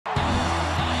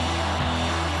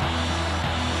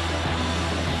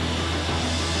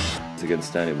sets against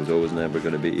Stan. It was always never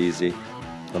going to be easy.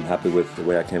 I'm happy with the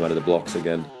way I came out of the blocks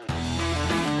again.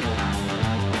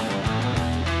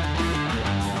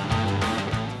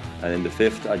 And in the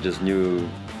fifth, I just knew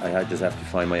I just have to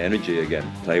find my energy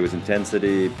again. Play with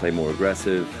intensity, play more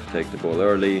aggressive, take the ball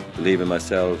early, believe in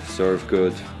myself, serve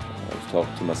good. I was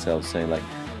talking to myself saying like,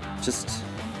 just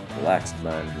relax,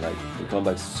 man. Like, the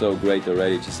comeback's so great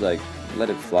already. Just like, let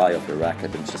it fly off your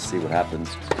racket and just see what happens.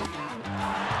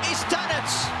 He's done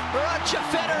it! Roger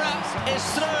Federer is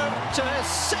through to his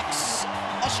 6th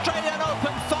Australian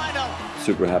Open final.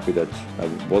 Super happy that I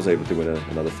was able to win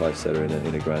another 5-setter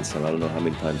in a Grand Slam. I don't know how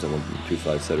many times I won 2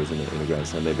 5-setters in a Grand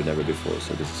Slam, maybe never before,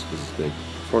 so this is big.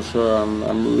 For sure,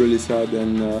 I'm really sad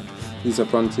and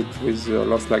disappointed with a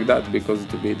loss like that, because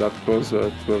to be that close to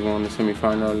have won the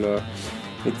semi-final,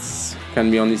 it can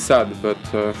be only sad, but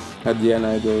at the end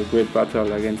I had a great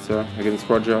battle against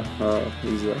Roger.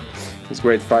 He's a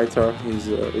great fighter, he's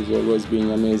always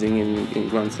been amazing in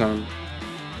Grand Slam.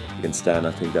 Against Stan,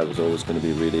 I think that was always going to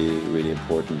be really, really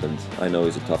important, and I know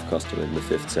he's a tough customer in the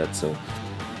 5th set, so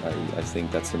I think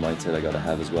that's the mindset I got to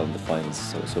have as well in the finals.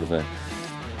 So sort of a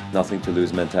nothing to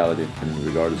lose mentality, and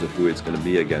regardless of who it's going to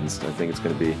be against, I think it's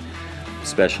going to be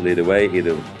special either way.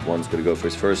 Either one's going to go for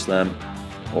his first slam,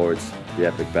 or it's the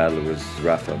epic battle with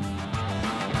Rafa.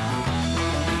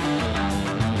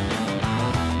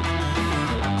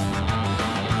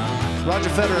 Roger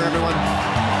Federer, everyone.